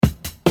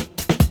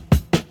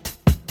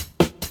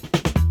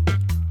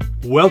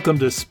Welcome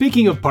to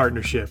Speaking of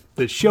Partnership,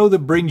 the show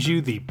that brings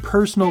you the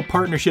personal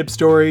partnership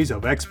stories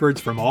of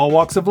experts from all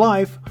walks of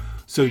life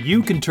so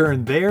you can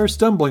turn their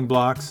stumbling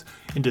blocks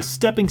into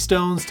stepping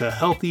stones to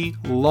healthy,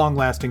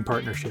 long-lasting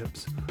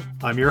partnerships.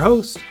 I'm your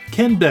host,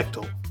 Ken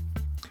Bechtel.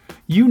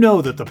 You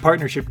know that the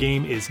partnership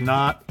game is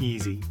not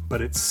easy,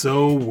 but it's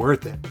so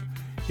worth it.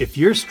 If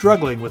you're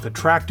struggling with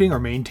attracting or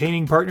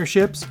maintaining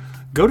partnerships,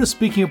 go to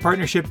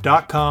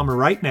speakingofpartnership.com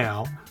right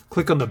now,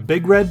 click on the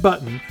big red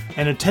button,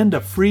 and attend a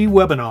free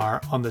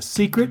webinar on the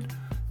secret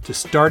to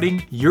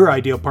starting your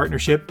ideal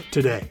partnership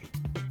today.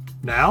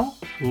 Now,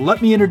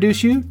 let me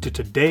introduce you to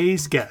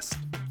today's guest.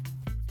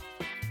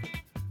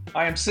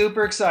 I am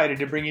super excited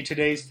to bring you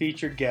today's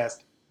featured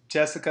guest,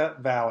 Jessica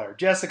Valler.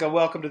 Jessica,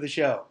 welcome to the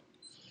show.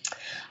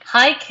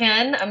 Hi,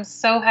 Ken. I'm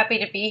so happy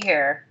to be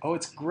here. Oh,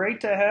 it's great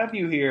to have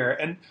you here.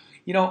 And,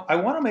 you know, I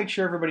want to make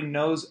sure everybody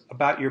knows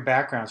about your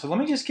background. So let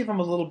me just give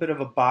them a little bit of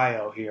a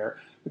bio here.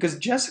 Because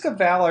Jessica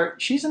Valler,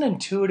 she's an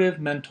intuitive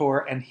mentor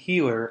and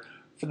healer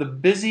for the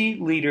busy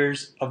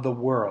leaders of the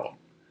world.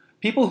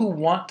 People who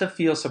want to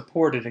feel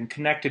supported and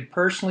connected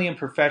personally and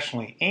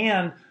professionally,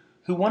 and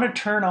who want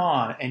to turn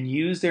on and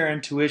use their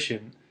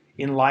intuition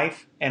in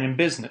life and in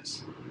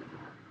business.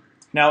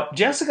 Now,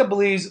 Jessica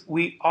believes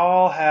we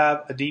all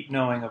have a deep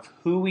knowing of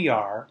who we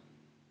are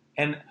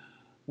and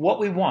what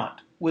we want.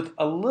 With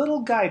a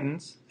little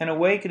guidance and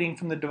awakening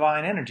from the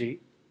divine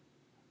energy,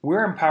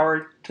 we're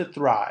empowered to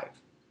thrive.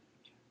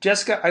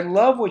 Jessica, I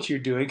love what you're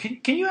doing.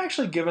 Can you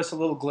actually give us a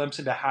little glimpse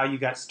into how you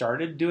got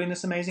started doing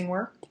this amazing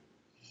work?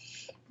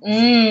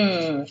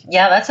 Yeah,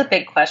 that's a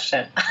big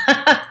question.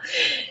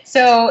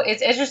 So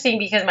it's interesting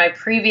because my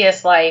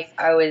previous life,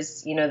 I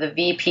was, the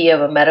VP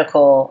of a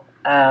medical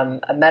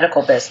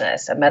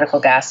business, a medical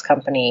gas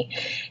company,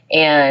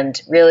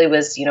 and really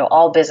was,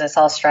 all business,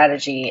 all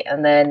strategy.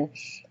 And then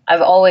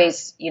I've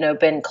always,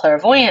 been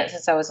clairvoyant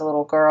since I was a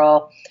little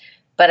girl.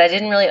 But I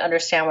didn't really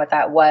understand what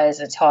that was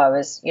until I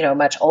was,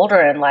 much older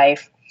in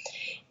life.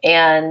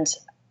 And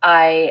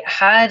I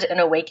had an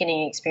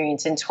awakening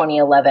experience in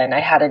 2011. I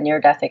had a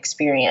near-death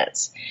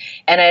experience.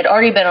 And I had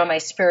already been on my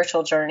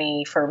spiritual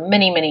journey for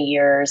many, many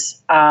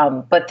years.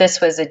 But this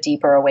was a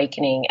deeper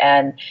awakening.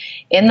 And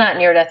in that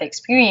near-death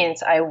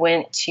experience, I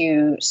went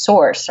to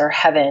Source or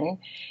Heaven,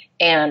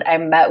 and I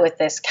met with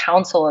this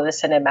Council of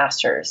Ascended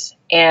Masters.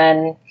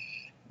 And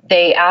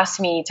they asked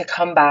me to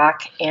come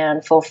back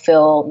and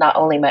fulfill not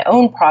only my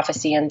own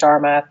prophecy and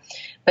dharma,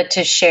 but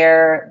to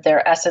share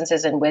their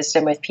essences and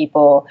wisdom with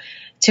people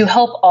to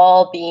help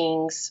all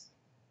beings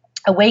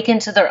awaken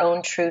to their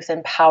own truth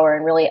and power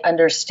and really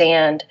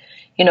understand,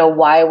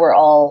 why we're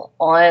all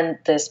on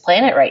this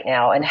planet right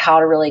now and how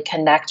to really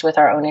connect with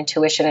our own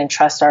intuition and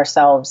trust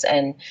ourselves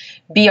and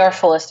be our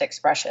fullest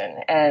expression.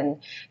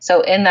 And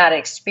so in that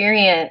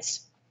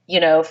experience,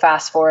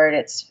 fast forward,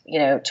 it's,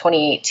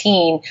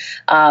 2018,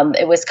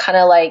 it was kind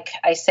of like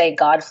I say,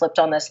 God flipped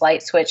on this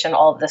light switch and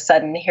all of a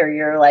sudden here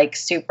you're like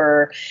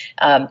super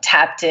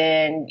tapped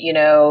in,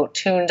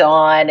 tuned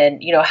on,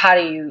 and, how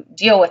do you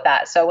deal with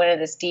that? So I went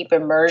into this deep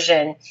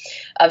immersion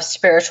of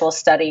spiritual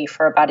study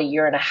for about a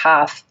year and a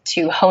half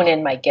to hone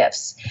in my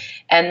gifts.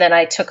 And then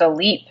I took a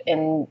leap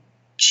in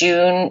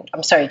July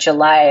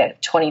of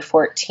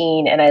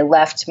 2014, and I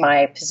left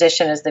my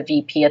position as the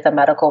VP at the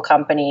medical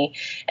company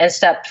and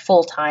stepped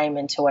full time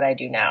into what I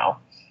do now.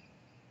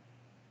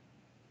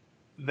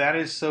 That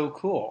is so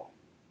cool.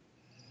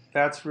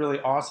 That's really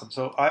awesome.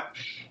 So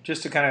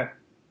just to kind of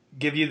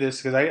give you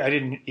this, because I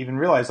didn't even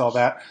realize all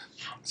that.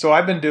 So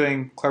I've been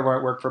doing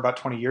clairvoyant work for about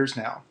 20 years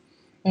now.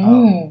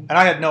 And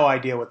I had no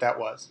idea what that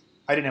was.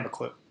 I didn't have a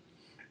clue.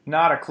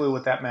 Not a clue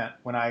what that meant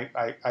when I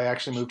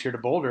actually moved here to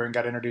Boulder and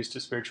got introduced to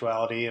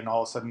spirituality, and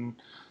all of a sudden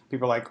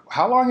people are like,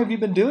 how long have you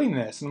been doing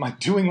this? And I'm like,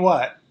 doing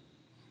what?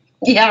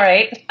 Yeah,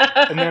 right.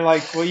 And they're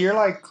like, well, you're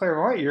like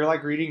clairvoyant. You're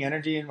like reading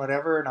energy and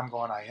whatever. And I'm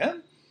going, I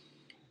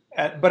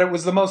am? But it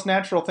was the most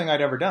natural thing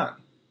I'd ever done.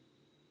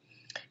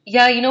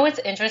 Yeah, what's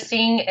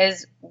interesting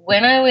is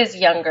when I was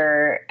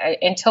younger,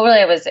 until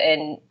really I was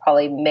in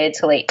probably mid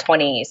to late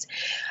 20s,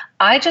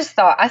 I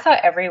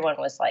thought everyone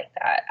was like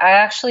that. I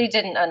actually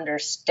didn't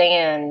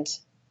understand,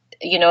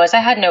 as I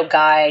had no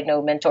guide,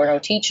 no mentor, no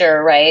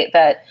teacher, right,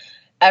 that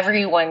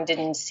everyone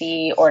didn't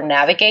see or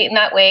navigate in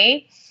that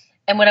way.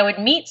 And when I would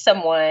meet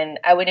someone,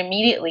 I would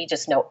immediately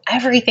just know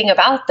everything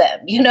about them,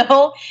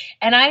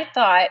 and I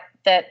thought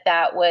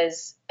that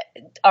was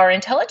our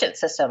intelligence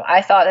system.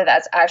 I thought that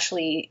that's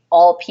actually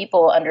all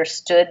people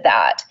understood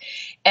that.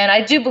 And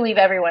I do believe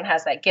everyone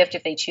has that gift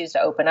if they choose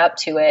to open up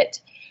to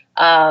it.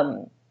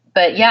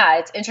 But yeah,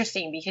 it's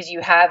interesting because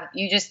you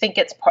just think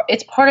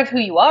it's part of who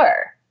you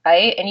are,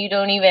 right? And you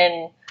don't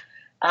even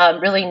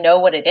really know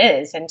what it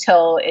is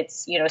until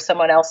it's,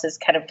 someone else is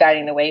kind of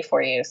guiding the way for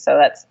you.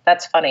 So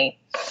that's funny.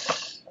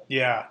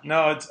 Yeah,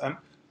 no, it's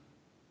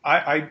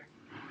I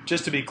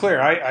just to be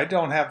clear, I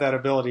don't have that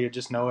ability to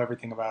just know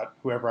everything about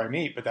whoever I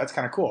meet, but that's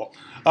kind of cool.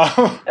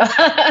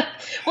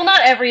 Well,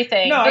 not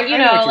everything, no, but I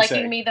know what you're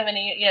saying. you meet them and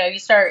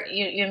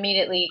you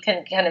immediately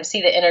can kind of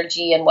see the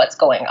energy and what's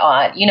going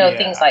on,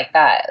 things like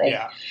that.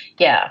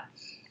 Yeah.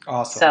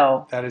 Awesome.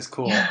 So, That is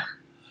cool.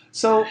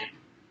 So,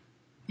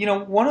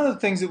 one of the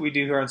things that we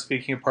do here on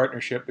Speaking of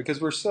Partnership, because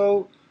we're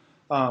so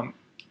um,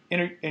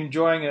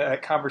 enjoying a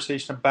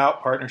conversation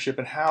about partnership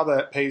and how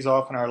that pays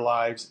off in our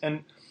lives.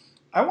 And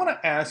I want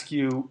to ask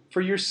you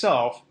for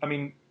yourself, I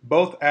mean,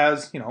 both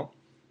as,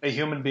 a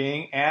human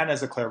being and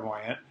as a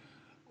clairvoyant,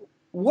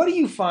 what do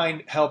you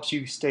find helps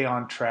you stay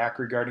on track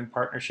regarding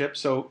partnership?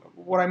 So,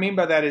 what I mean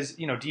by that is,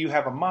 do you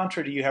have a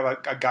mantra? Do you have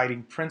a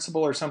guiding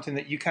principle or something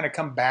that you kind of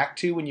come back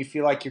to when you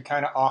feel like you're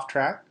kind of off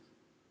track?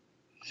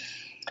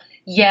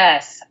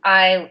 yes,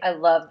 I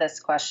love this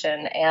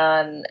question.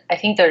 And I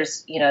think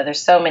there's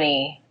so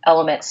many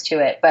elements to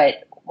it.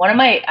 But I'm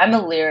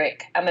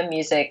a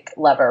music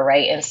lover,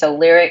 right? And so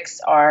lyrics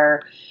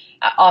are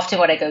often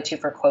what I go to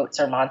for quotes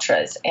or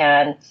mantras.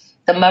 And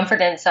the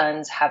Mumford and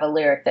Sons have a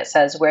lyric that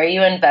says, "Where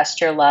you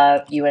invest your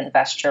love, you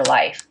invest your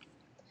life."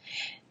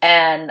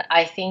 And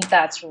I think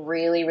that's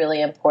really,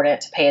 really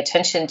important to pay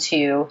attention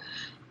to.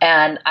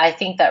 And I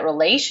think that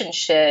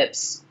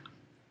relationships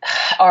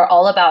are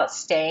all about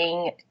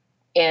staying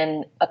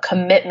in a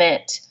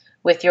commitment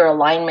with your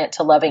alignment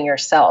to loving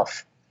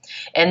yourself,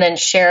 and then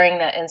sharing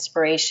that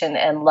inspiration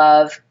and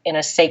love in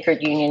a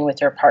sacred union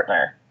with your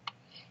partner.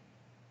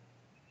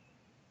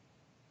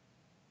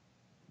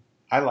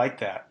 I like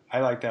that. I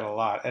like that a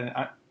lot. And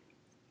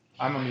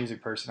I'm a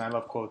music person. I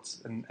love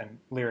quotes and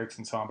lyrics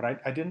and so on,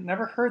 but I didn't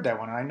never heard that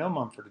one. And I know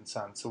Mumford and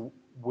Sons. So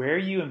where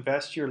you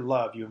invest your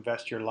love, you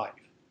invest your life.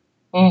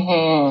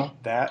 Mm-hmm.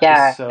 That is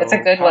Yeah, it's a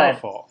so good one.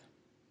 powerful.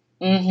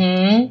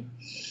 Mm-hmm.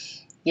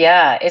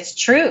 Yeah, it's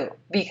true,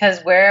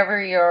 because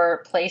wherever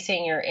you're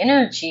placing your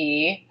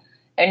energy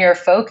and your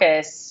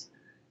focus,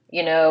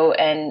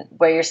 and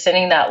where you're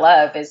sending that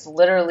love is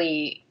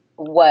literally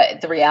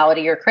what the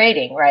reality you're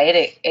creating,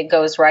 right? It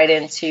goes right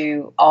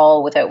into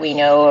all that we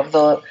know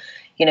of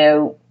you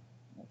know,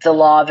 the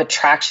law of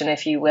attraction,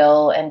 if you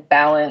will, and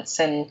balance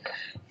and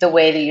the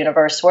way the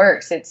universe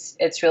works.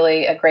 It's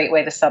really a great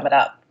way to sum it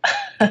up.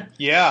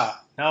 Yeah.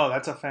 No,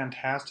 that's a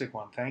fantastic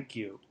one. Thank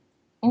you.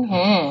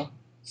 Mm-hmm.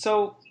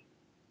 So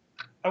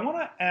I want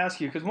to ask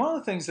you, because one of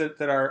the things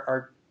that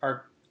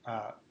our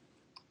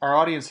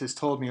audience has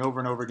told me over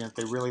and over again that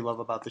they really love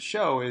about the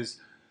show is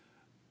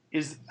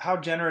how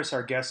generous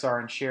our guests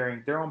are in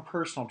sharing their own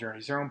personal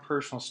journeys, their own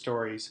personal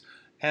stories.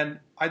 And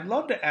I'd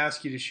love to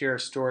ask you to share a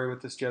story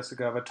with us,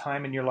 Jessica, of a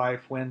time in your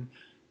life when,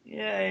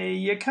 yeah,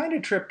 you kind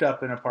of tripped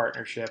up in a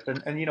partnership.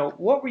 And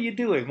what were you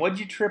doing? What did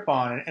you trip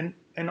on?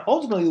 And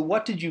ultimately,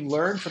 what did you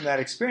learn from that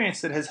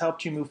experience that has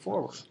helped you move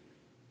forward?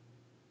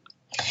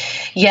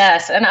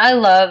 Yes, and I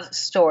love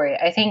story.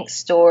 I think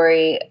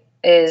story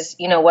is,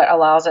 what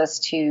allows us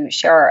to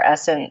share our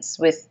essence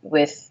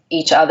with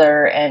each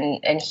other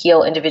and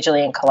heal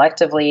individually and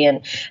collectively.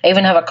 And I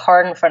even have a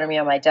card in front of me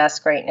on my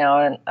desk right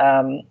now,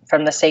 and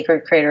from the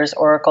Sacred Creators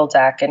Oracle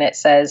deck, and it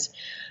says,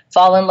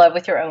 "Fall in love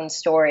with your own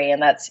story,"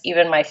 and that's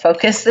even my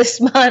focus this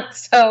month.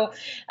 So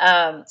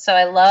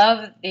I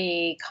love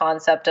the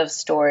concept of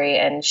story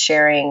and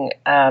sharing.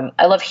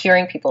 I love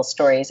hearing people's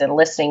stories and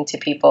listening to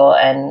people,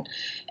 and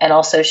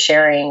also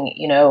sharing,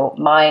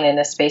 mine in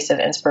a space of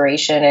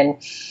inspiration. And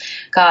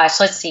gosh,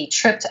 let's see,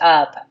 tripped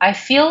up. I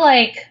feel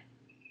like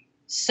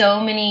so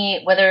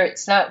many, whether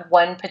it's not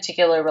one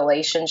particular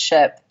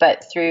relationship,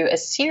 but through a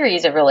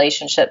series of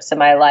relationships in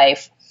my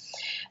life.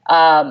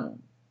 My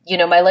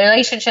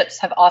relationships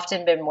have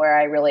often been where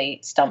I really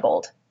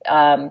stumbled.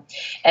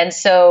 And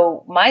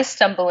so my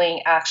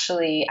stumbling,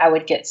 actually, I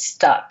would get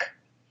stuck.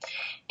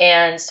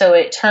 And so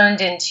it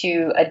turned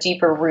into a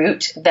deeper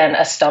root than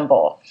a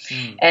stumble.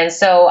 And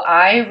so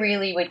I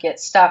really would get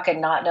stuck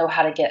and not know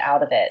how to get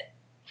out of it.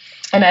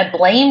 And I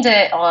blamed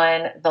it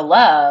on the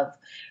love,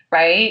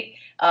 right?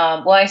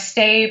 Well, I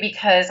stay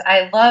because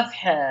I love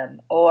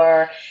him,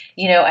 or,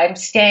 I'm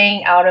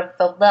staying out of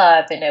the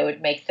love, and I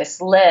would make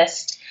this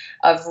list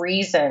of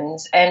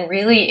reasons. And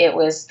really it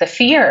was the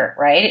fear,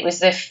 right? It was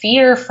the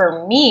fear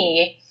for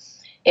me.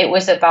 It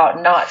was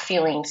about not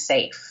feeling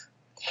safe.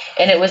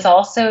 And it was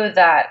also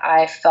that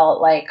I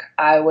felt like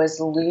I was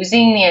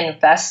losing the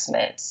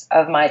investment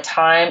of my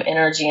time,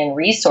 energy, and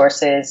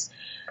resources,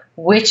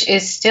 which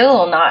is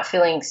still not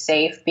feeling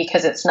safe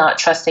because it's not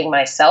trusting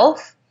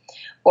myself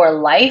or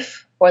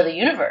life or the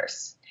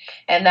universe.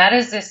 And that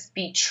is this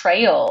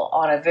betrayal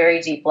on a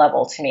very deep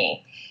level to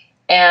me.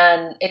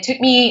 And it took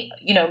me,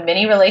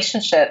 many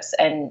relationships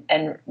and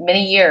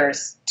many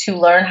years to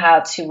learn how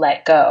to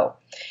let go.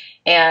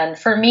 And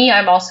for me,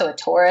 I'm also a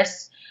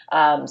Taurus.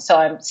 So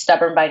I'm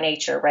stubborn by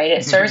nature, right?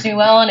 It serves me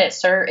well, and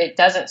it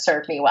doesn't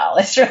serve me well.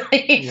 It's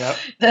really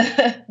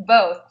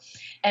both.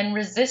 And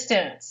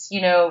resistance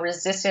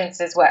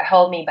is what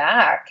held me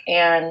back.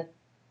 And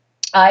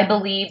I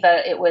believe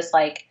that it was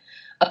like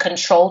a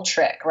control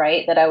trick,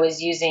 right? That I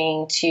was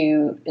using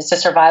it's a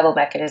survival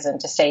mechanism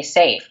to stay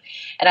safe.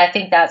 And I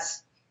think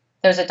that's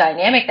there's a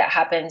dynamic that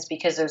happens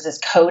because there's this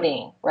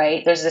coding,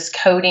 right? There's this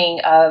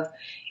coding of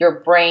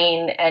your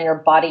brain and your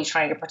body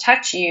trying to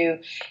protect you,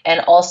 and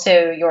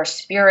also your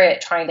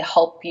spirit trying to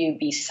help you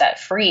be set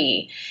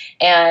free.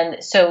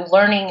 And so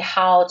learning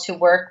how to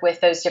work with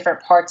those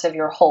different parts of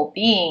your whole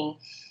being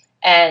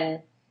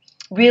and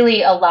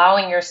really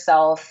allowing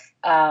yourself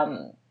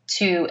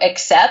to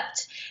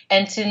accept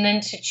and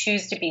then to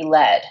choose to be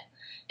led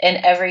in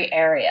every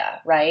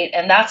area, right?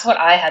 And that's what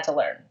I had to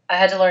learn. I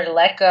had to learn to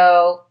let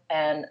go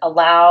and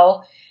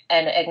allow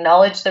and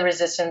acknowledge the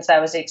resistance I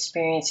was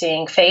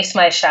experiencing, face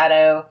my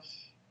shadow,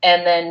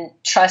 and then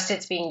trust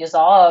it's being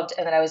dissolved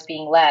and that I was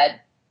being led.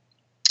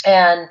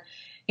 And,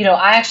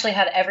 I actually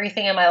had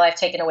everything in my life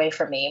taken away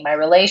from me, my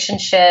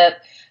relationship,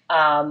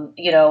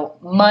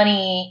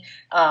 money,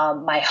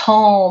 my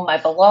home, my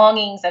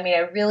belongings. I mean,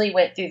 I really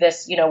went through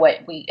this,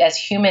 what we as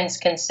humans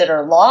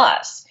consider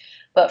loss.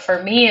 But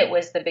for me, it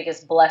was the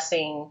biggest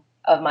blessing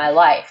of my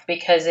life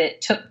because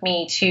it took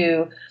me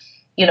to,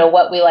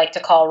 what we like to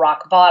call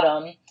rock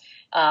bottom,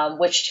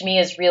 which to me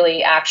is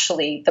really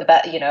actually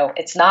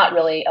it's not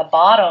really a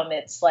bottom.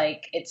 It's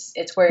like,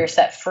 it's where you're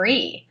set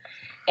free.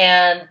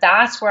 And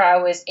that's where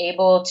I was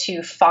able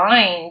to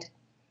find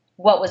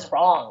what was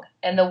wrong.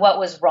 And what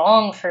was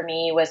wrong for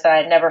me was that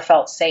I never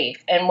felt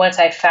safe. And once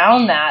I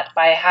found that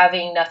by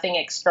having nothing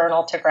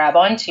external to grab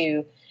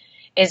onto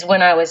is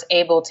when I was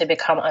able to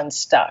become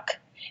unstuck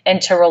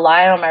and to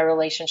rely on my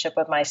relationship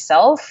with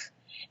myself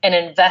and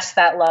invest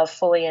that love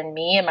fully in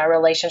me and my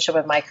relationship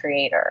with my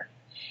creator.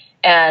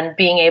 And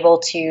being able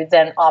to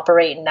then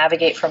operate and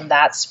navigate from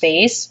that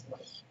space.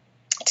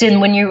 And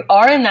when you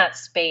are in that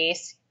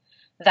space,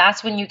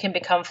 that's when you can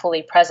become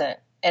fully present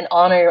and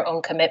honor your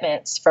own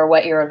commitments for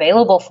what you're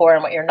available for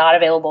and what you're not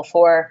available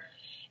for.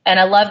 And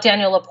I love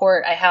Danielle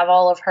LaPorte. I have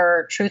all of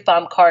her Truth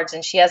Bomb cards,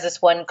 and she has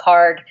this one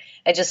card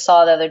I just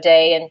saw the other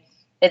day, and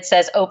it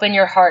says, open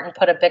your heart and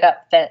put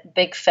a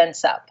big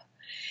fence up.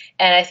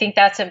 And I think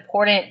that's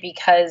important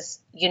because,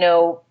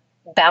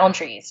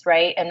 boundaries,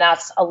 right? And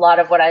that's a lot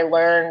of what I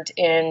learned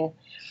in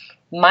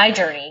my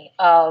journey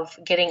of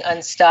getting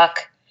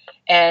unstuck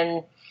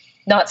and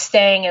not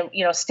staying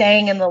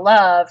in the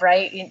love,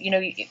 right?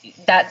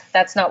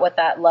 That's not what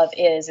that love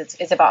is.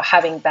 It's about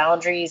having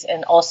boundaries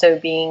and also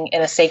being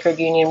in a sacred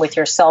union with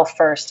yourself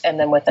first and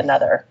then with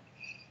another.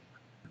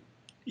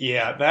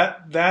 Yeah,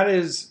 that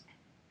is,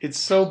 it's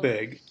so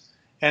big.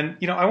 And,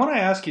 I want to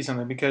ask you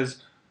something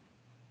because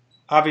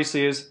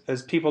obviously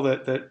as people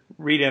that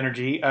read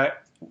energy,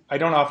 I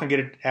don't often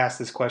get asked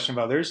this question of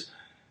others.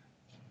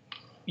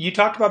 You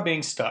talked about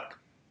being stuck.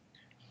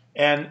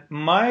 And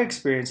my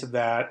experience of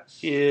that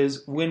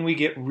is when we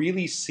get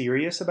really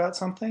serious about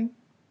something,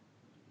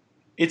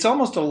 it's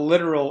almost a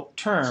literal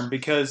term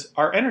because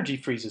our energy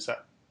freezes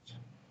up.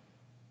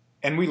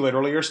 And we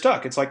literally are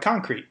stuck. It's like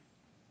concrete.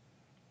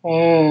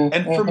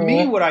 And for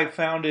me, what I've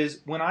found is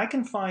when I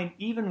can find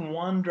even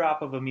one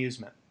drop of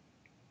amusement,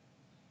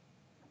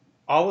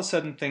 all of a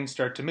sudden things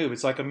start to move.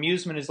 It's like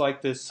amusement is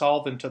like the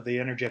solvent of the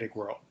energetic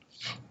world.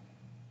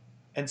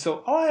 And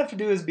so all I have to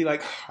do is be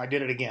like, I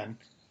did it again.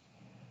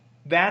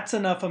 That's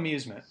enough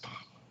amusement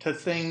to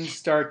things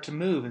start to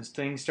move and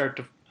things start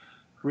to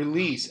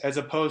release, as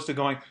opposed to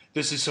going,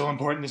 this is so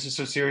important, this is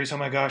so serious, oh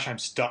my gosh, I'm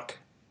stuck.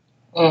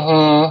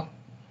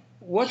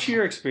 What's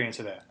your experience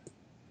of that?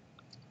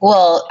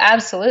 Well,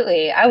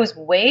 absolutely. I was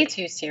way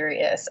too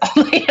serious,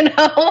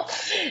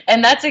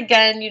 and that's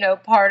again,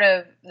 part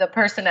of the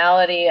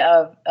personality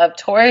of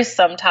Taurus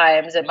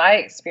sometimes in my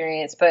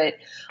experience, but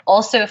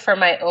also for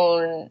my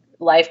own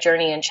life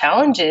journey and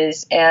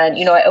challenges. And,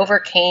 I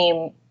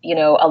overcame,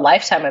 a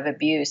lifetime of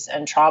abuse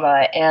and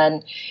trauma.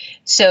 And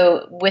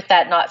so with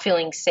that not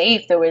feeling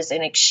safe, there was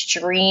an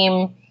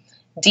extreme,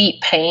 deep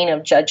pain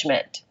of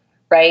judgment,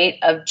 right?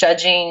 Of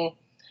judging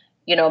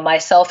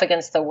myself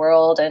against the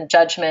world and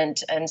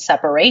judgment and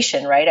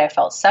separation, right? I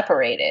felt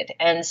separated.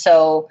 And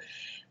so,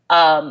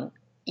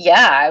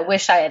 I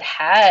wish I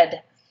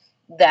had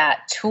that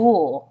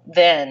tool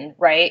then,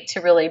 right?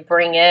 To really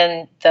bring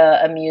in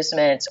the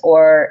amusement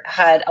or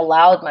had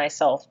allowed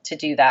myself to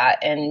do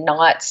that and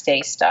not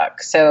stay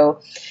stuck.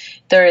 So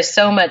there is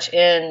so much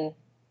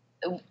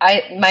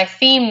my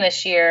theme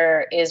this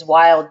year is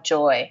wild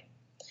joy.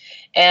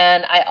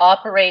 And I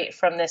operate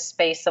from this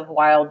space of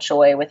wild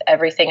joy with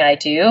everything I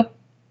do.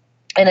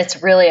 And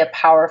it's really a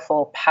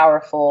powerful,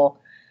 powerful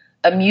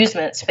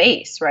amusement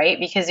space, right?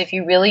 Because if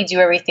you really do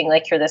everything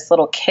like you're this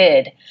little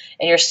kid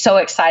and you're so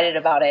excited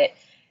about it,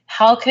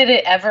 how could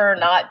it ever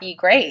not be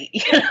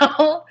great,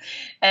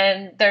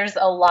 And there's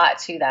a lot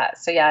to that.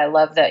 So yeah, I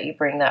love that you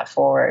bring that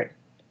forward.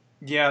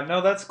 Yeah,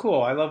 no, that's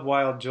cool. I love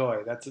wild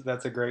joy.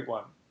 That's a great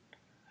one.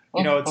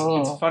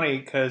 It's funny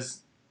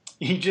because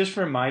you just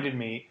reminded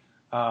me.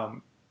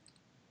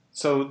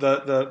 So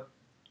the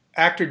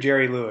actor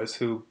Jerry Lewis,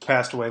 who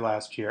passed away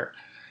last year,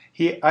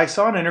 I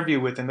saw an interview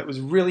with him that was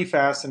really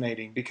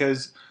fascinating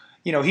because,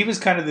 he was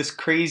kind of this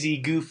crazy,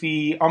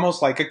 goofy,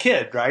 almost like a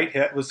kid, right?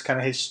 That was kind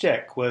of his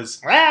shtick was,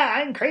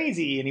 I'm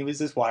crazy. And he was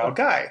this wild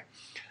guy.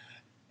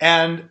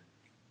 And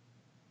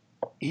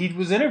he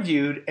was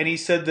interviewed and he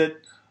said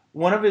that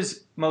one of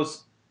his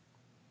most,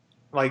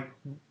 like,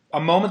 a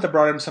moment that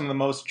brought him some of the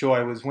most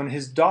joy was when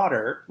his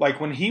daughter,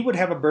 like when he would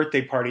have a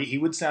birthday party, he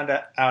would send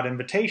out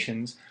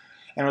invitations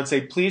and would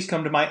say, please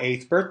come to my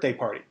 8th birthday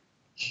party.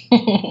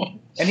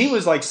 And he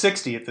was like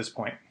 60 at this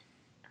point.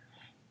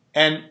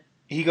 And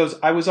he goes,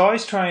 I was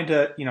always trying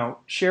to,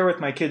 share with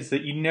my kids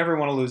that you never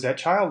want to lose that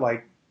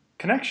childlike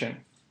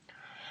connection.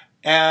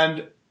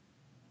 And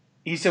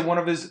he said one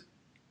of his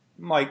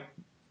like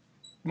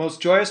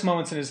most joyous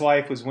moments in his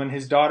life was when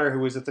his daughter, who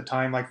was at the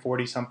time like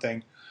 40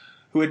 something,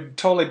 who had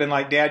totally been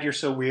like, Dad, you're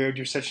so weird,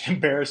 you're such an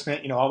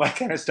embarrassment, all that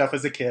kind of stuff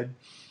as a kid,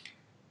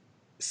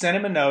 sent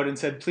him a note and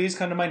said, please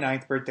come to my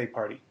 9th birthday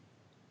party.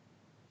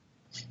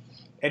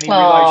 And he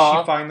realized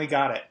she finally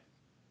got it.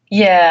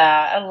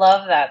 Yeah, I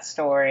love that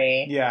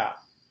story. Yeah.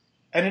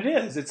 And it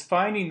is. It's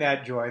finding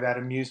that joy, that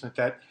amusement,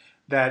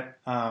 that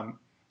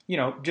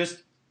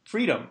just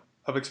freedom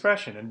of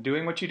expression and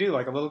doing what you do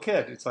like a little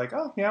kid. It's like,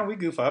 oh, yeah, we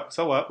goof up.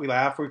 So what? We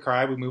laugh, we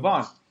cry, we move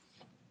on.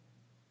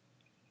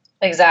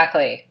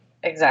 Exactly.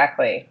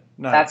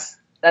 Nice.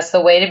 That's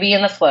the way to be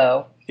in the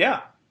flow.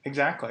 Yeah,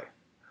 exactly.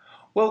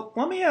 Well,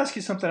 let me ask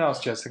you something else,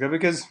 Jessica,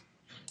 because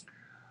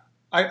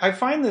I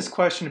find this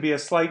question to be a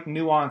slight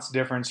nuanced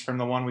difference from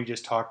the one we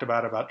just talked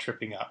about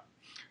tripping up.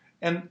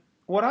 And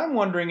what I'm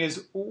wondering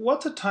is,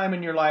 what's a time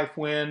in your life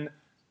when,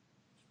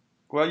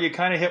 well, you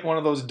kind of hit one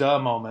of those duh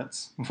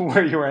moments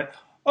where you went,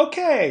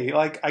 okay,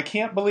 like, I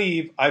can't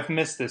believe I've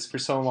missed this for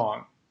so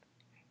long.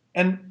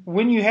 And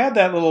when you had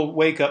that little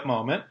wake-up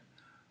moment,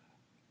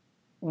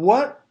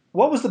 what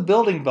was the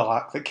building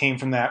block that came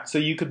from that so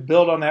you could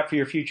build on that for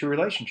your future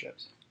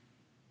relationships?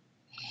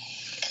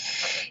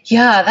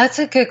 Yeah, that's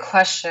a good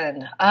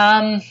question.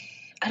 I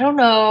don't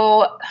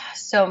know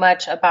so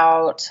much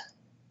about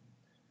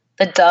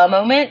the duh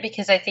moment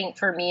because I think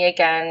for me,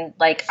 again,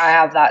 like I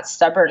have that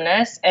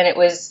stubbornness and it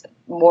was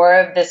more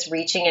of this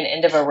reaching an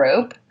end of a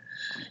rope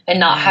and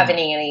not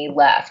having any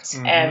left.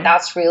 Mm-hmm. And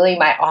that's really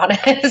my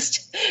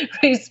honest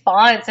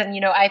response. And,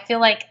 I feel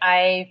like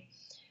I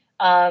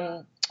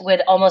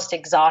would almost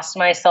exhaust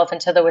myself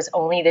until there was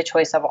only the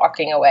choice of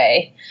walking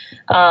away.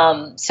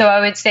 So I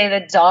would say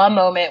the duh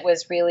moment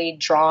was really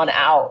drawn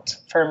out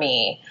for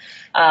me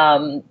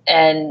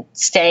and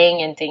staying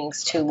in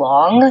things too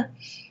long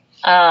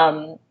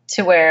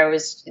to where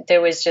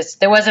there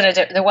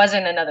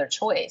wasn't another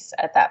choice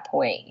at that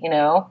point,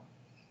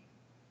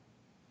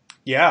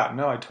 Yeah,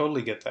 no, I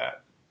totally get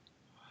that.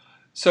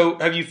 So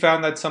have you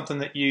found that's something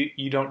that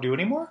you don't do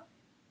anymore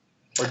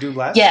or do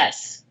less?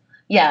 Yes.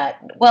 Yeah.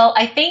 Well,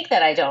 I think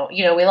that I don't,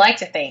 we like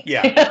to think.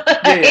 Yeah.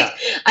 Yeah.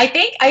 I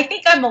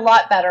think I'm a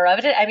lot better of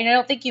it. I mean, I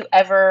don't think you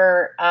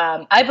ever,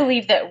 I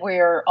believe that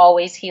we're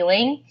always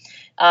healing.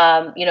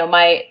 One of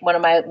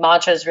my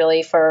mantras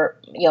really for,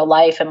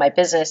 life and my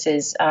business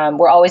is,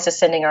 we're always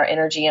ascending our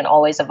energy and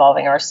always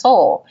evolving our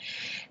soul.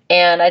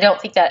 And I don't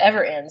think that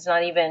ever ends,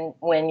 not even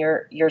when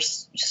your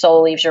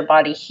soul leaves your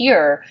body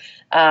here.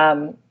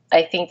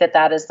 I think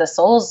that is the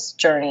soul's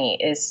journey,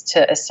 is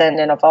to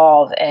ascend and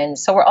evolve. And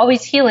so we're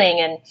always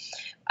healing. And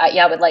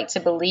I would like to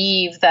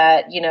believe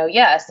that,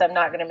 yes, I'm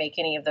not going to make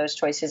any of those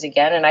choices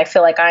again. And I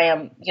feel like I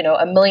am,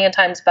 a million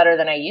times better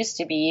than I used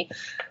to be.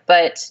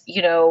 But,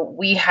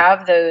 we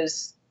have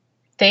those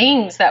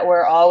things that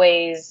we're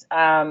always,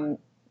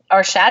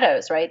 our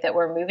shadows, right, that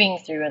we're moving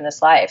through in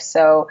this life.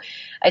 So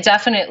I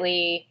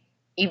definitely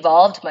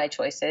evolved my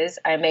choices.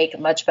 I make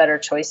much better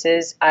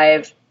choices.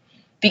 I've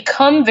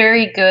become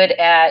very good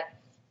at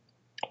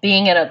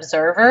being an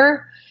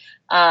observer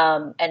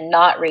and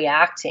not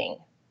reacting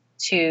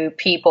to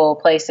people,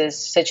 places,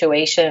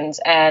 situations.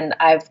 And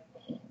I've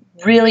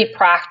really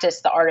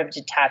practiced the art of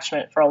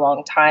detachment for a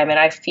long time. And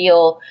I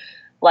feel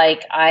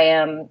like I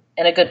am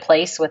in a good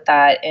place with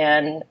that.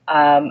 And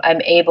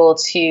I'm able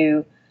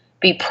to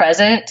be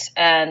present.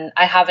 And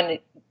I have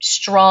a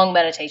strong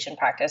meditation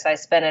practice. I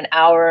spend an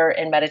hour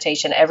in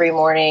meditation every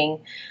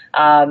morning.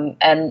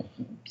 And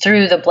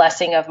through the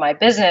blessing of my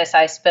business,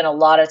 I spend a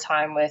lot of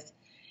time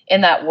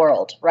in that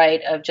world,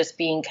 right, of just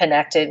being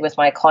connected with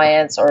my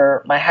clients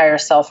or my higher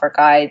self or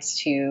guides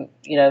to,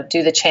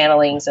 do the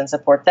channelings and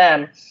support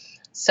them.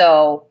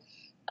 So,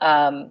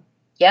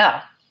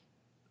 yeah.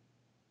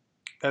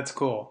 That's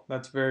cool.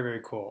 That's very,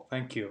 very cool.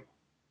 Thank you.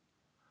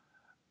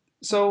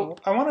 So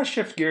I want to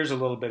shift gears a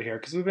little bit here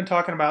because we've been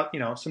talking about,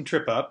 some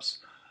trip ups.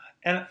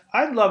 And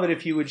I'd love it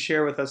if you would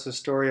share with us a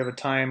story of a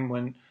time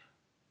when,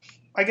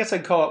 I guess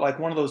I'd call it like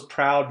one of those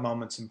proud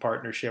moments in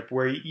partnership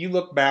where you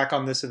look back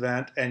on this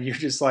event and you're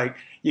just like,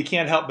 you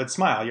can't help but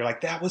smile. You're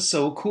like, that was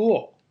so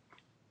cool.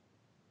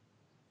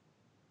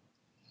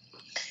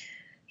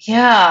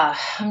 Yeah,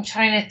 I'm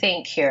trying to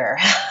think here.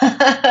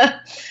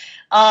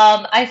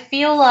 I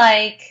feel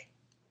like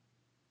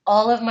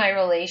all of my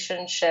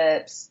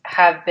relationships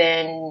have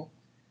been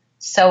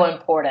so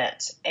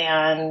important.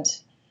 And,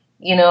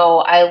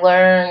 I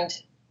learned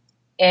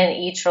in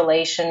each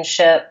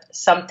relationship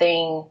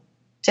something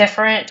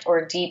different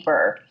or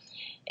deeper.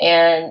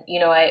 And,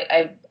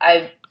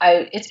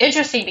 it's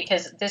interesting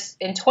because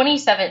in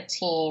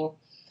 2017,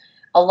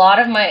 a lot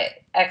of my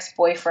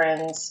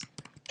ex-boyfriends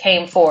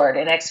came forward,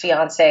 an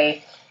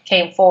ex-fiance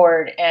came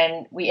forward,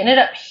 and we ended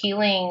up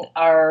healing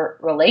our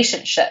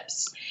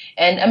relationships.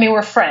 And I mean,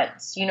 we're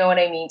friends, you know what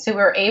I mean? So we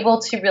were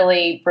able to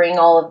really bring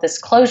all of this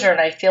closure. And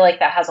I feel like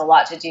that has a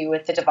lot to do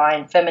with the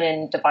divine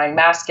feminine, divine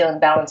masculine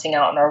balancing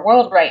out in our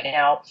world right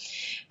now.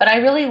 But I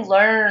really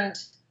learned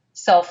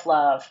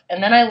self-love.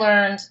 And then I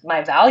learned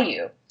my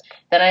value.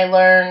 Then I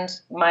learned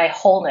my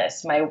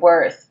wholeness, my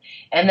worth,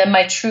 and then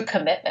my true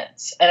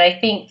commitments. And I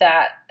think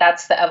that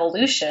that's the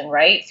evolution,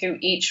 right? Through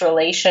each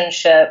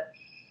relationship,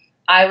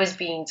 I was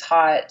being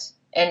taught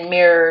and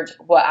mirrored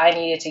what I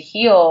needed to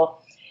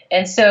heal.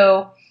 And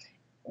so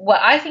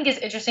what I think is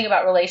interesting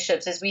about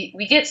relationships is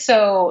we get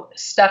so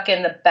stuck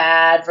in the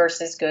bad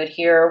versus good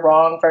here,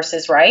 wrong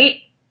versus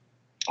right.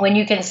 When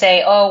you can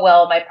say, oh,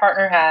 well, my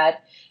partner had,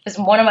 because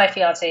one of my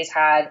fiancés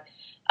had,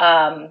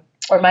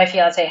 or my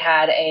fiance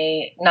had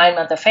a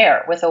 9-month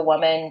affair with a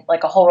woman,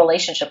 like a whole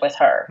relationship with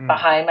her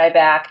behind my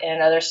back in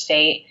another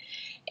state.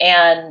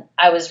 And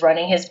I was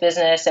running his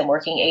business and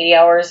working 80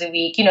 hours a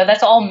week. You know,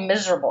 that's all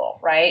miserable,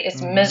 right?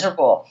 It's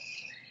miserable.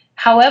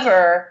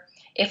 However,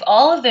 if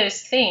all of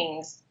those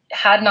things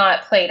had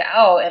not played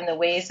out in the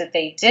ways that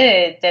they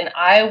did, then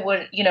I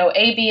would, you know,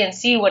 A, B, and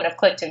C wouldn't have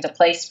clicked into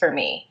place for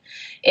me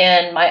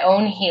in my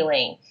own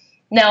healing.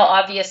 Now,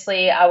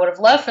 obviously, I would have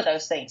loved for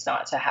those things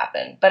not to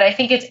happen. But I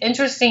think it's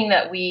interesting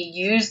that we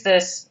use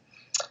this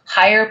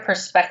higher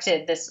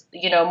perspective, this,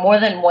 you know, more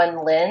than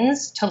one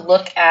lens to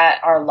look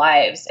at our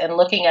lives and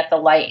looking at the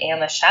light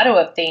and the shadow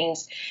of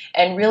things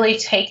and really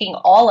taking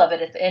all of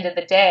it at the end of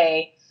the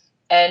day.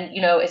 And,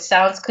 you know, it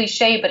sounds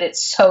cliche, but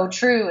it's so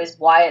true, is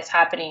why it's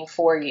happening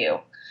for you.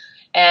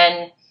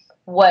 And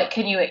what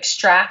can you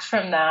extract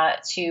from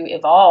that to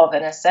evolve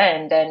and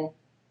ascend? And,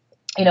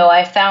 you know,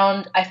 I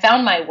found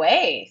my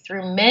way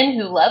through men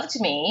who loved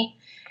me,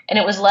 and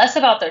it was less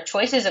about their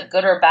choices of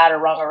good or bad or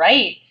wrong or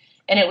right.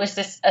 And it was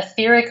this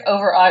etheric,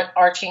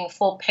 overarching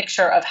full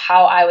picture of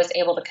how I was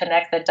able to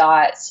connect the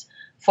dots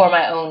for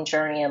my own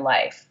journey in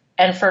life.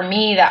 And for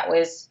me, that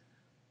was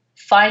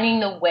finding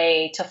the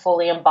way to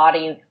fully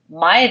embody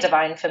my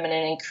divine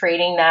feminine and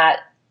creating that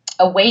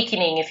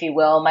awakening, if you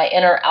will, my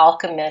inner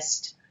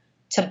alchemist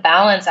to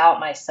balance out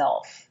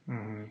myself.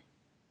 Mm-hmm.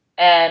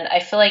 And I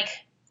feel like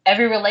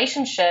every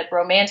relationship,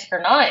 romantic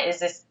or not, is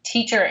this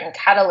teacher and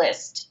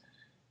catalyst,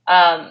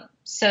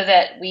 so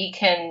that we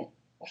can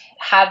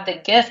have the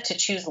gift to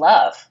choose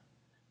love,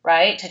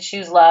 right? To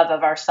choose love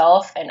of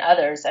ourselves and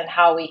others, and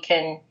how we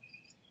can,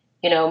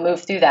 you know,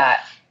 move through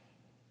that.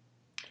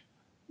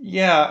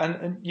 Yeah,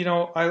 and you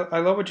know, I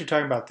love what you're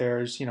talking about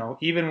there is, you know,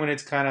 even when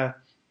it's kind of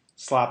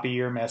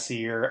sloppy or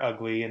messy or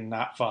ugly and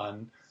not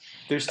fun,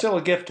 there's still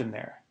a gift in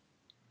there.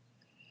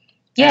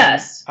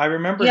 Yes. And I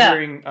remember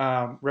hearing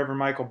Reverend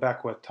Michael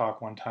Beckwith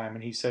talk one time,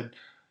 and he said,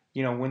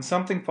 you know, when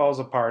something falls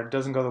apart, it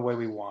doesn't go the way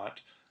we want.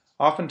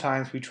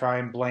 Oftentimes we try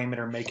and blame it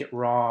or make it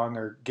wrong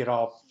or get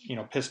all, you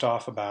know, pissed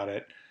off about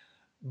it.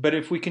 But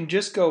if we can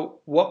just go,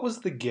 what was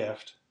the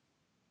gift?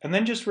 And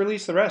then just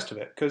release the rest of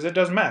it, because it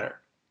doesn't matter.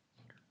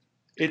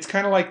 It's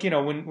kind of like, you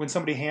know, when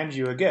somebody hands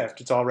you a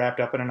gift, it's all wrapped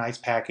up in a nice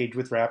package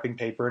with wrapping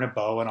paper and a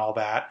bow and all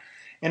that.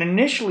 And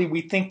initially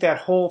we think that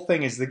whole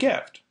thing is the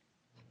gift.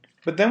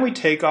 But then we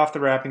take off the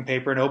wrapping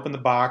paper and open the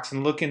box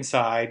and look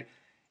inside,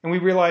 and we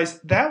realize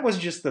that was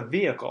just the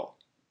vehicle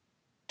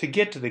to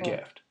get to the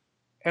gift.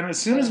 And as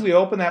soon as we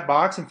open that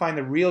box and find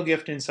the real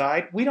gift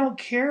inside, we don't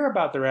care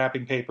about the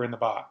wrapping paper in the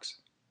box.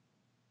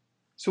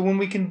 So when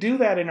we can do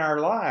that in our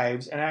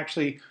lives and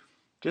actually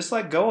just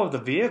let go of the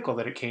vehicle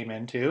that it came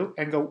into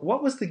and go,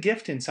 what was the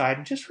gift inside,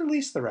 and just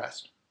release the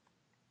rest,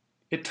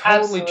 it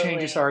totally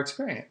changes our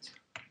experience.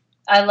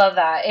 I love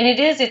that. And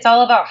it's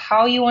all about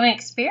how you want to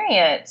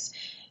experience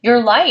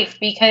your life,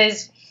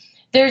 because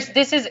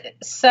this is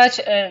such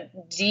a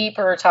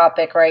deeper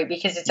topic, right?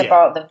 Because it's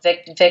about the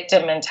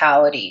victim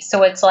mentality.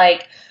 So it's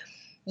like,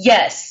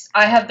 yes,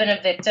 I have been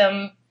a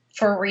victim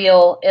for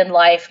real in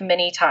life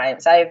many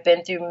times. I've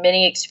been through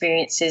many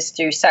experiences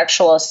through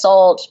sexual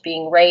assault,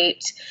 being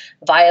raped,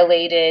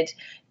 violated,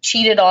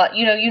 cheated on,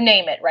 you know, you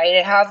name it, right?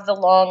 I have the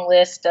long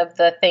list of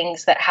the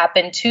things that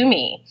happened to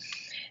me.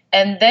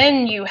 And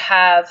then you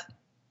have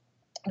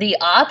the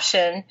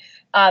option,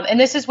 and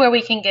this is where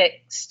we can get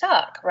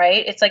stuck,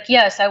 right? It's like,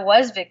 yes, I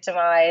was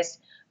victimized,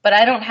 but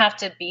I don't have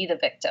to be the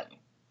victim,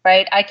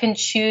 right? I can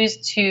choose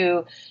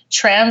to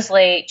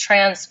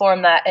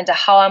transform that into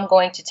how I'm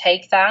going to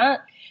take that.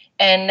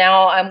 And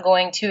now I'm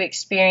going to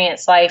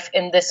experience life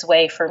in this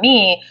way for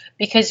me,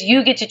 because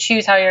you get to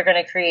choose how you're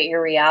going to create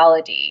your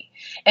reality.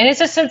 And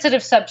it's a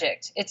sensitive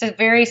subject. It's a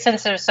very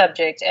sensitive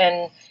subject.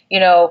 And, you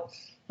know,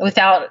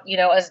 without, you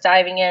know, us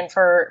diving in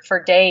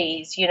for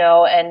days, you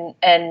know,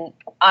 and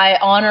I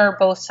honor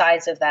both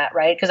sides of that,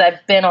 right? Because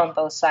I've been on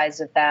both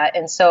sides of that.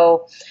 And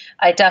so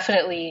I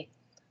definitely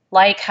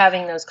like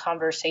having those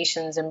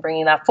conversations and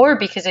bringing that forward,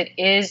 because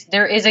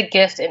there is a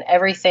gift in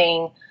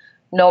everything,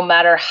 no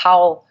matter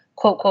how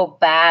quote, quote,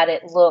 bad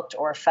it looked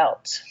or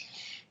felt.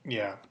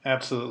 Yeah,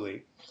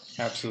 absolutely.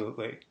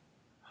 Absolutely.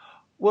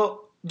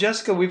 Well,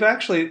 Jessica, we've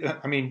actually,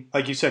 I mean,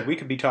 like you said, we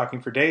could be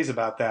talking for days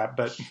about that,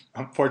 but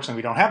unfortunately,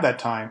 we don't have that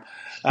time.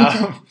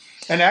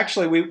 And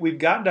actually, we've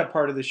gotten to a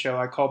part of the show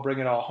I call Bring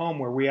It All Home,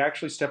 where we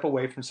actually step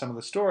away from some of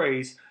the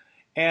stories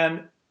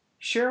and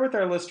share with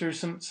our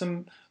listeners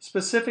some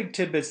specific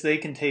tidbits they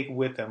can take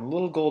with them,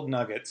 little gold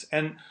nuggets.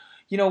 And,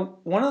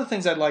 one of the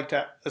things I'd like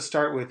to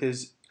start with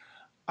is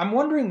I'm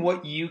wondering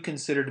what you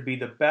consider to be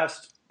the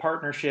best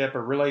partnership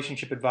or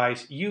relationship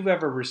advice you've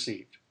ever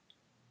received.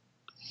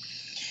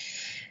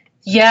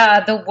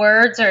 Yeah, the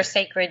words are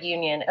sacred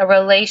union. A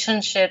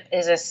relationship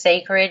is a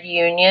sacred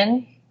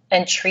union,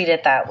 and treat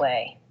it that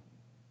way.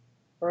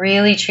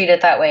 Really treat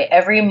it that way.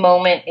 Every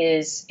moment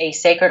is a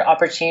sacred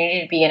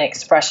opportunity to be an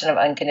expression of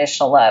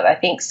unconditional love. I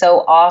think so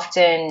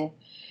often,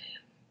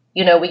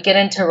 we get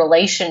into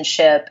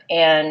relationship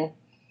and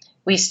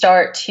we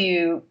start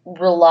to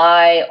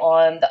rely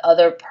on the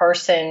other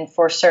person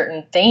for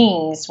certain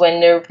things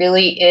when there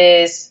really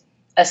is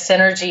a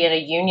synergy and a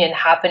union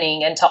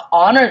happening, and to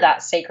honor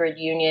that sacred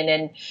union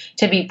and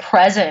to be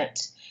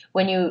present.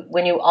 When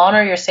you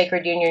honor your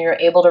sacred union, you're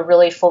able to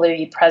really fully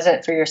be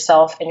present for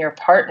yourself and your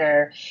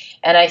partner.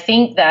 And I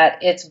think that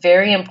it's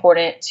very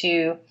important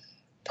to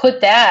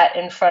put that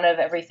in front of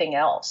everything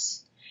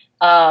else.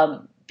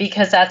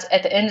 Because that's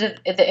at the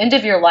end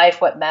of your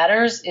life, what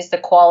matters is the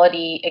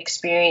quality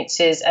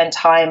experiences and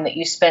time that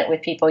you spent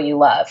with people you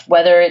love,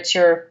 whether it's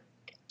your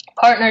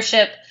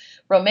partnership,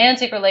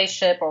 romantic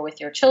relationship, or with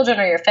your children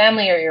or your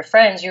family or your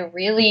friends. You're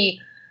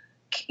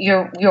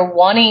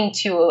wanting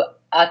to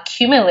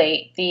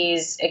accumulate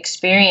these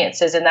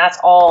experiences, and that's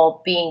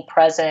all being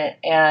present.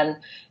 And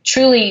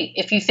truly,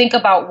 if you think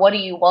about what do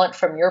you want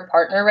from your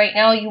partner right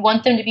now, you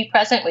want them to be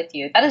present with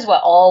you. That is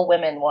what all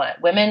women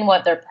want. Women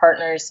want their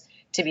partners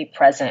to be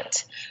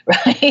present,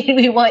 right?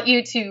 We want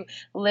you to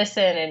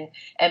listen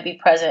and be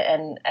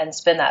present and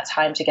spend that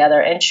time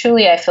together. And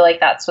truly, I feel like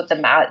that's what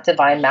the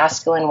divine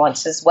masculine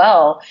wants as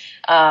well.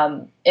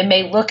 It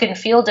may look and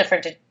feel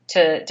different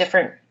to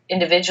different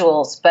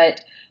individuals,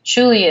 but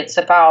truly it's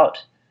about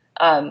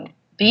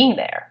being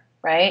there,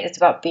 right? It's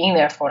about being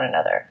there for one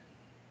another.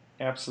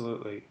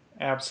 Absolutely,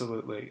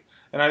 absolutely.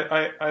 And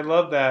I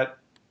love that,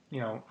 you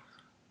know,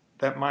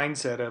 that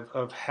mindset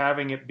of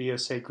having it be a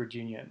sacred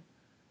union.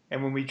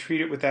 And when we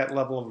treat it with that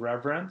level of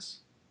reverence,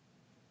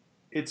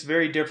 it's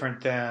very different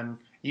than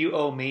you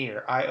owe me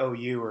or I owe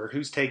you or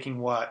who's taking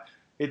what.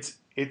 It's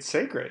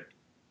sacred.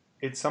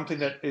 It's something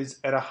that is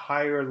at a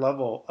higher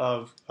level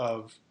of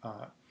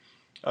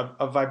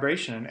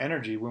vibration and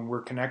energy when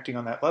we're connecting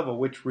on that level,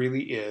 which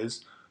really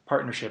is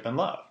partnership and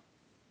love.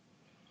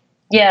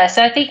 Yes,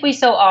 I think we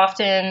so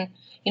often,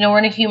 we're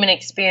in a human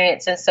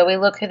experience, and so we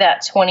look through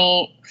that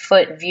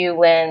 20-foot view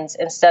lens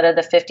instead of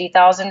the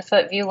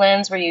 50,000-foot view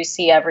lens where you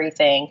see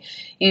everything.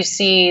 You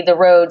see the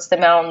roads, the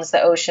mountains,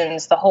 the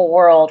oceans, the whole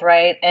world,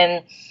 right?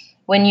 And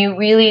when you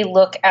really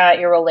look at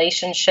your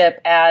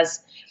relationship as,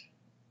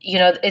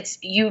 it's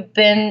you've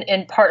been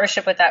in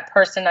partnership with that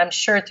person, I'm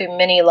sure, through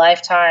many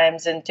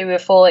lifetimes and through a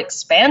full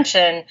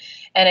expansion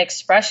and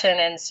expression.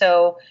 And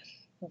so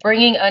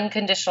bringing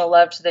unconditional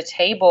love to the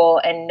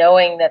table and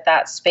knowing that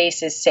that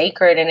space is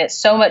sacred and it's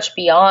so much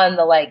beyond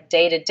the like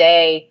day to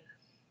day,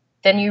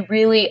 then you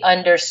really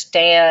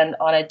understand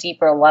on a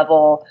deeper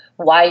level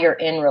why you're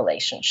in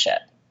relationship.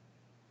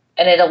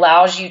 And it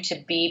allows you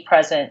to be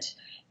present.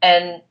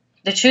 And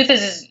the truth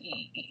is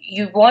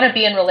you want to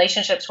be in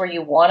relationships where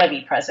you want to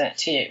be present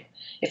too.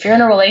 If you're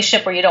in a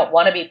relationship where you don't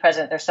want to be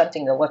present, there's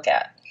something to look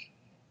at.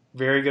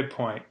 Very good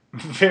point.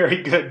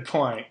 Very good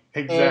point.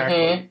 Exactly.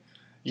 Mm-hmm.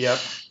 Yep.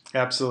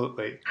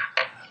 Absolutely.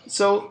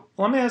 So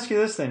let me ask you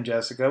this then,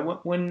 Jessica.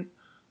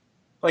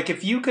 Like,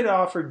 if you could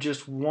offer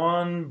just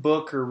one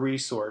book or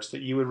resource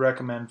that you would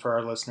recommend for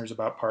our listeners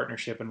about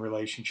partnership and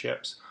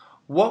relationships,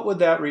 what would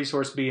that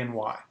resource be and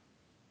why?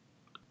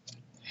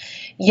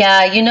 Yeah,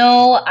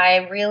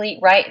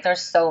 right,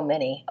 there's so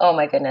many. Oh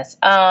my goodness.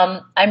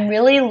 I'm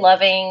really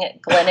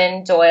loving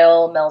Glennon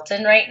Doyle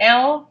Melton right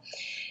now.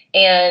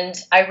 And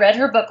I read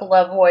her book,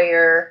 Love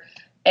Warrior,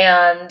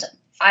 and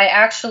I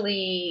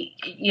actually,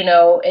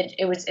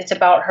 it's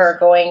about her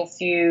going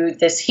through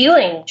this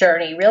healing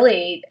journey,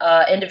 really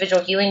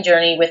individual healing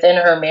journey within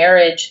her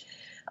marriage.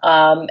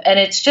 And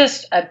it's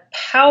just a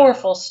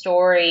powerful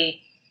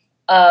story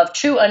of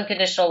true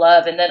unconditional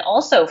love. And then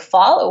also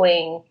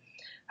following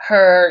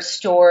her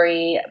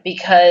story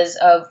because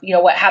of,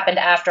 what happened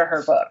after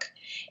her book.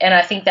 And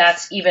I think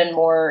that's even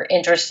more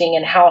interesting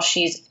in how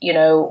she's,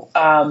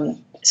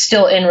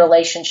 still in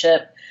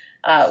relationship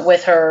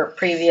with her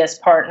previous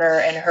partner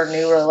and her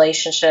new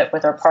relationship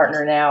with her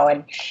partner now,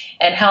 and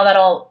how that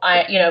all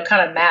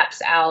kind of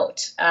maps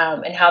out,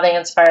 and how they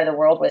inspire the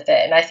world with it.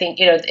 And I think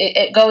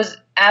it goes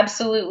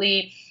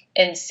absolutely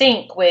in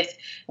sync with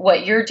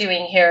what you're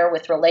doing here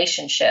with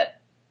relationship.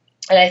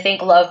 And I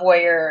think Love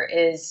Warrior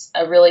is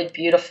a really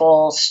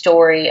beautiful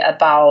story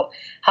about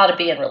how to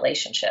be in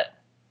relationship.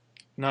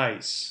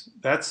 Nice.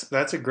 That's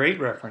a great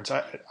reference.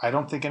 I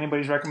don't think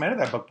anybody's recommended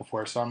that book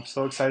before, so I'm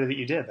so excited that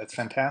you did. That's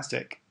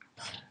fantastic.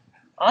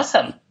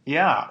 Awesome.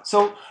 Yeah.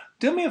 So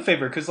do me a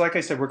favor, because like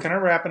I said, we're kind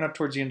of wrapping up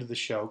towards the end of the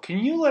show. Can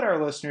you let our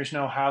listeners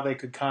know how they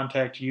could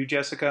contact you,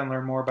 Jessica, and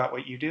learn more about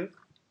what you do?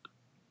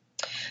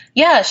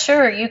 Yeah,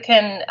 sure. You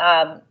can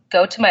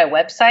go to my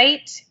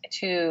website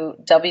to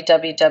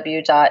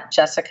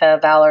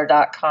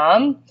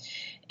www.jessicavalor.com.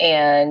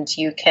 And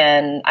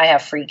I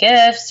have free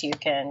gifts, you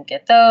can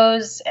get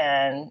those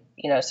and,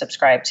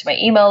 subscribe to my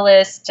email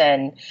list.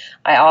 And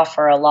I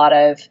offer a lot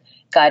of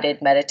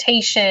guided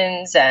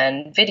meditations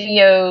and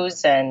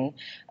videos. And,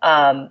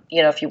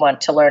 if you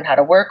want to learn how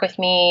to work with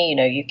me,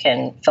 you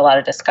can fill out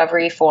a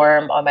discovery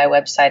form on my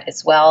website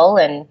as well.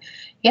 And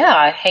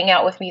hang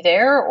out with me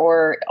there,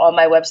 or on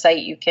my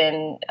website, you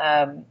can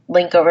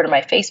link over to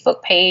my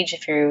Facebook page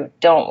if you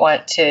don't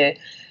want to.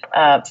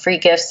 Free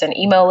gifts and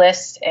email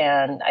list,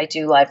 and I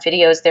do live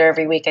videos there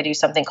every week. I do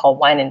something called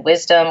Wine and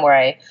Wisdom, where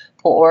I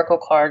pull oracle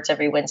cards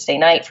every Wednesday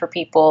night for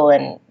people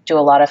and do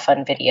a lot of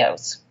fun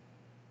videos.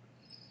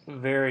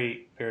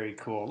 Very, very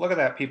cool. Look at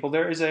that, people.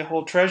 There is a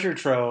whole treasure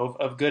trove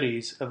of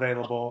goodies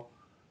available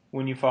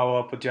when you follow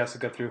up with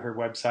Jessica through her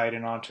website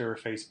and onto her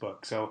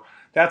Facebook. So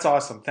that's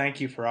awesome.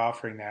 Thank you for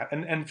offering that.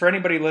 And for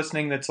anybody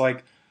listening that's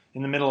like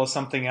in the middle of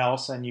something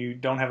else and you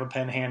don't have a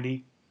pen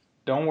handy,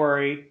 don't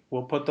worry,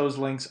 we'll put those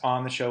links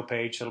on the show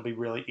page, so it'll be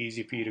really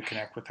easy for you to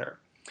connect with her.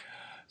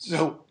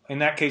 So in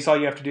that case, all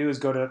you have to do is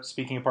go to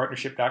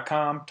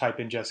speakingofpartnership.com, type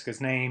in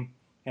Jessica's name,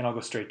 and I'll go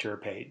straight to her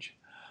page.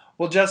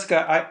 Well,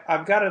 Jessica,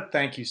 I've got to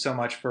thank you so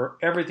much for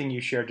everything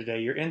you shared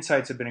today. Your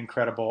insights have been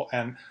incredible,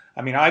 and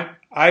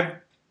I've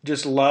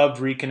just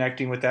loved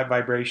reconnecting with that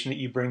vibration that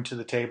you bring to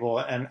the table,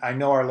 and I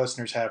know our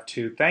listeners have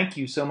too. Thank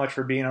you so much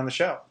for being on the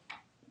show.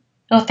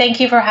 Well, thank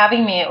you for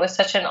having me. It was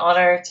such an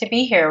honor to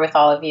be here with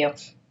all of you.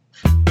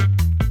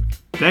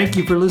 Thank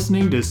you for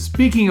listening to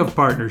Speaking of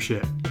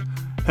Partnership.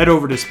 Head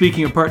over to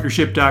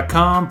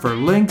speakingofpartnership.com for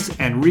links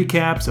and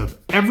recaps of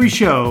every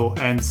show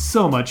and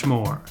so much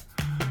more.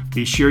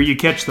 Be sure you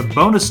catch the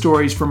bonus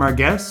stories from our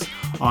guests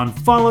on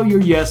Follow Your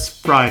Yes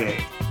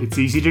Friday. It's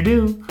easy to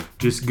do.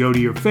 Just go to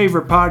your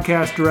favorite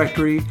podcast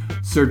directory,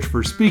 search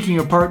for Speaking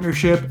of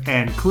Partnership,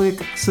 and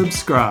click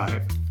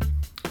subscribe.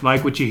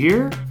 Like what you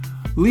hear?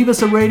 Leave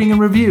us a rating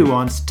and review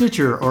on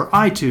Stitcher or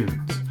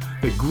iTunes.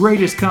 The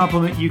greatest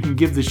compliment you can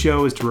give the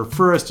show is to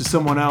refer us to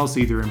someone else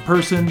either in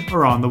person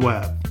or on the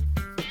web.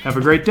 Have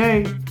a great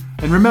day,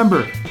 and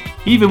remember,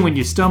 even when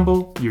you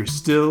stumble, you're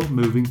still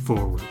moving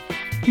forward.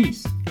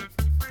 Peace.